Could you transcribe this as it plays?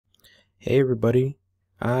Hey everybody,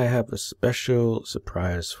 I have a special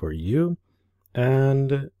surprise for you,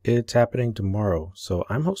 and it's happening tomorrow. So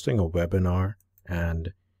I'm hosting a webinar,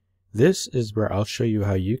 and this is where I'll show you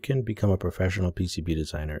how you can become a professional PCB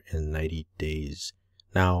designer in 90 days.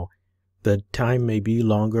 Now, the time may be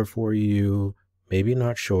longer for you, maybe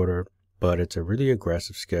not shorter, but it's a really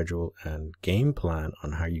aggressive schedule and game plan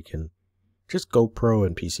on how you can just go pro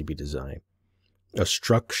in PCB design.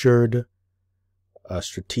 A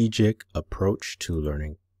strategic approach to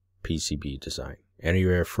learning PCB design.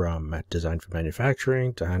 Anywhere from design for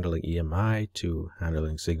manufacturing to handling EMI to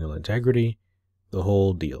handling signal integrity, the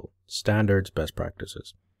whole deal. Standards, best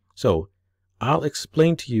practices. So I'll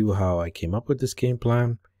explain to you how I came up with this game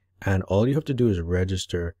plan, and all you have to do is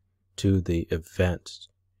register to the event.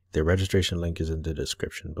 The registration link is in the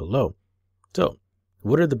description below. So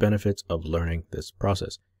what are the benefits of learning this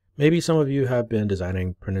process? Maybe some of you have been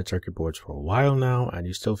designing printed circuit boards for a while now, and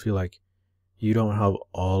you still feel like you don't have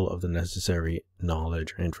all of the necessary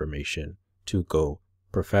knowledge or information to go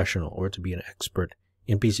professional or to be an expert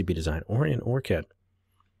in PCB design or in ORCAD.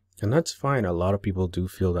 And that's fine. A lot of people do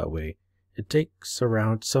feel that way. It takes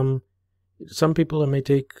around some people it may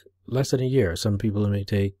take less than a year. Some people it may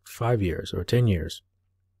take 5 years or 10 years.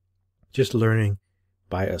 Just learning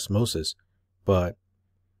by osmosis.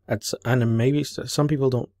 And maybe some people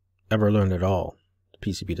don't ever learn at all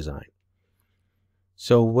PCB design.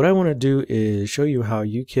 So what I want to do is show you how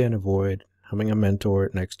you can avoid having a mentor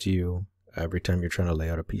next to you every time you're trying to lay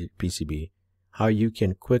out a PCB, how you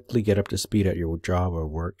can quickly get up to speed at your job or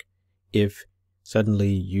work if suddenly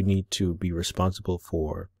you need to be responsible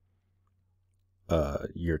for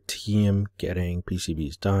your team getting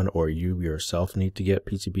PCBs done, or you yourself need to get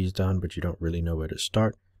PCBs done but you don't really know where to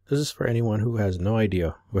start. This is for anyone who has no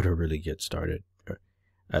idea where to really get started.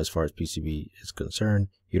 As far as PCB is concerned,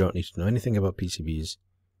 you don't need to know anything about PCBs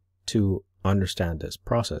to understand this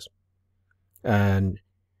process. And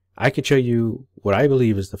I could show you what I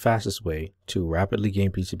believe is the fastest way to rapidly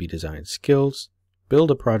gain PCB design skills, build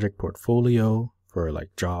a project portfolio for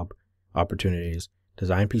like job opportunities,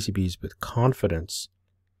 design PCBs with confidence,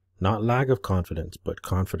 not lack of confidence, but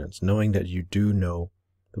confidence, knowing that you do know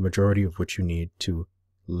the majority of what you need to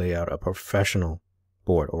lay out a professional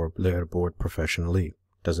board or lay out a board professionally.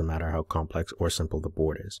 Doesn't matter how complex or simple the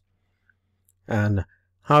board is. And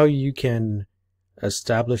how you can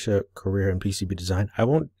establish a career in PCB design. I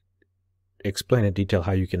won't explain in detail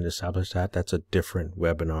how you can establish that. That's a different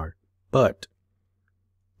webinar. But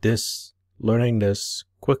learning this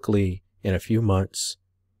quickly in a few months,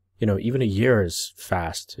 even a year is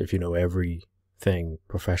fast if you know everything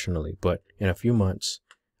professionally. But in a few months,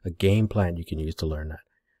 a game plan you can use to learn that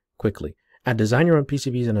quickly. And design your own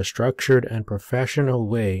PCBs in a structured and professional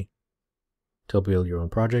way to build your own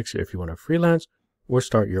projects if you want to freelance or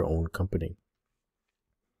start your own company.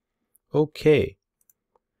 Okay,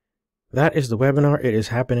 that is the webinar. It is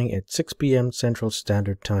happening at 6 p.m. Central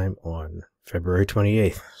Standard Time on February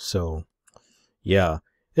 28th. So yeah,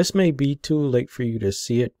 this may be too late for you to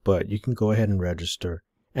see it, but you can go ahead and register.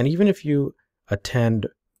 And even if you attend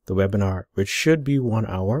the webinar, which should be 1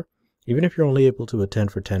 hour, even if you're only able to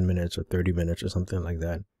attend for 10 minutes or 30 minutes or something like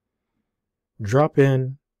that, drop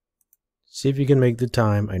in, see if you can make the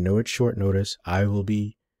time. I know it's short notice. I will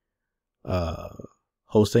be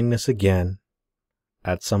hosting this again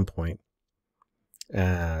at some point.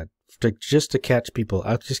 Just to catch people.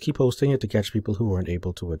 I'll just keep hosting it to catch people who aren't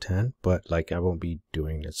able to attend, but I won't be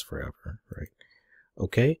doing this forever, right?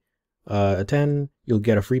 Okay. Attend, you'll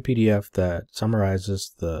get a free PDF that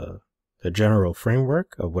summarizes the general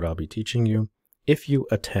framework of what I'll be teaching you if you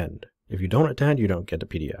attend. If you don't attend, you don't get the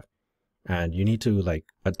PDF. And you need to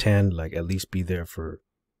attend, at least be there for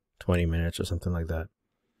 20 minutes or something like that.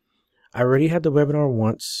 I already had the webinar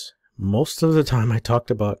once. Most of the time I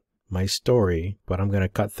talked about my story, but I'm going to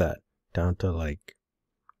cut that down to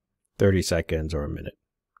 30 seconds or a minute,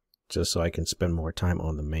 just so I can spend more time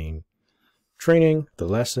on the main training, the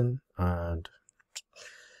lesson, and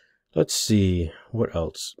let's see what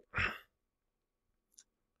else.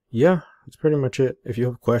 Yeah, that's pretty much it. If you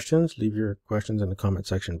have questions, leave your questions in the comment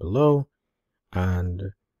section below.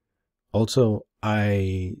 And also,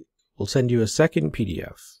 I will send you a second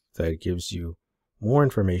PDF that gives you more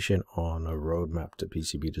information on a roadmap to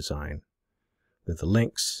PCB design with the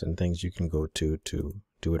links and things you can go to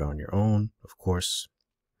do it on your own, of course.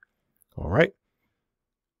 All right,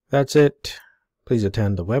 that's it. Please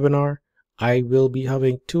attend the webinar. I will be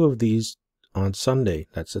having 2 of these on Sunday.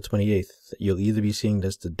 That's the 28th. You'll either be seeing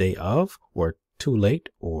this the day of or too late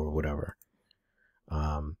or whatever.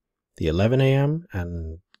 The 11 a.m.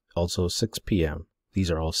 and also 6 p.m.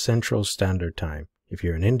 These are all Central Standard Time. If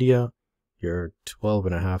you're in India, You're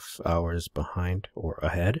 12.5 hours behind or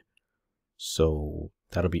ahead. So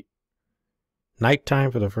that'll be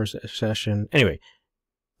nighttime for the first session. Anyway,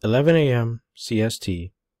 11 a.m.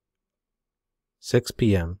 CST, 6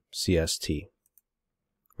 p.m. CST.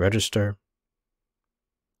 Register.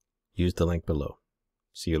 Use the link below.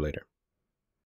 See you later.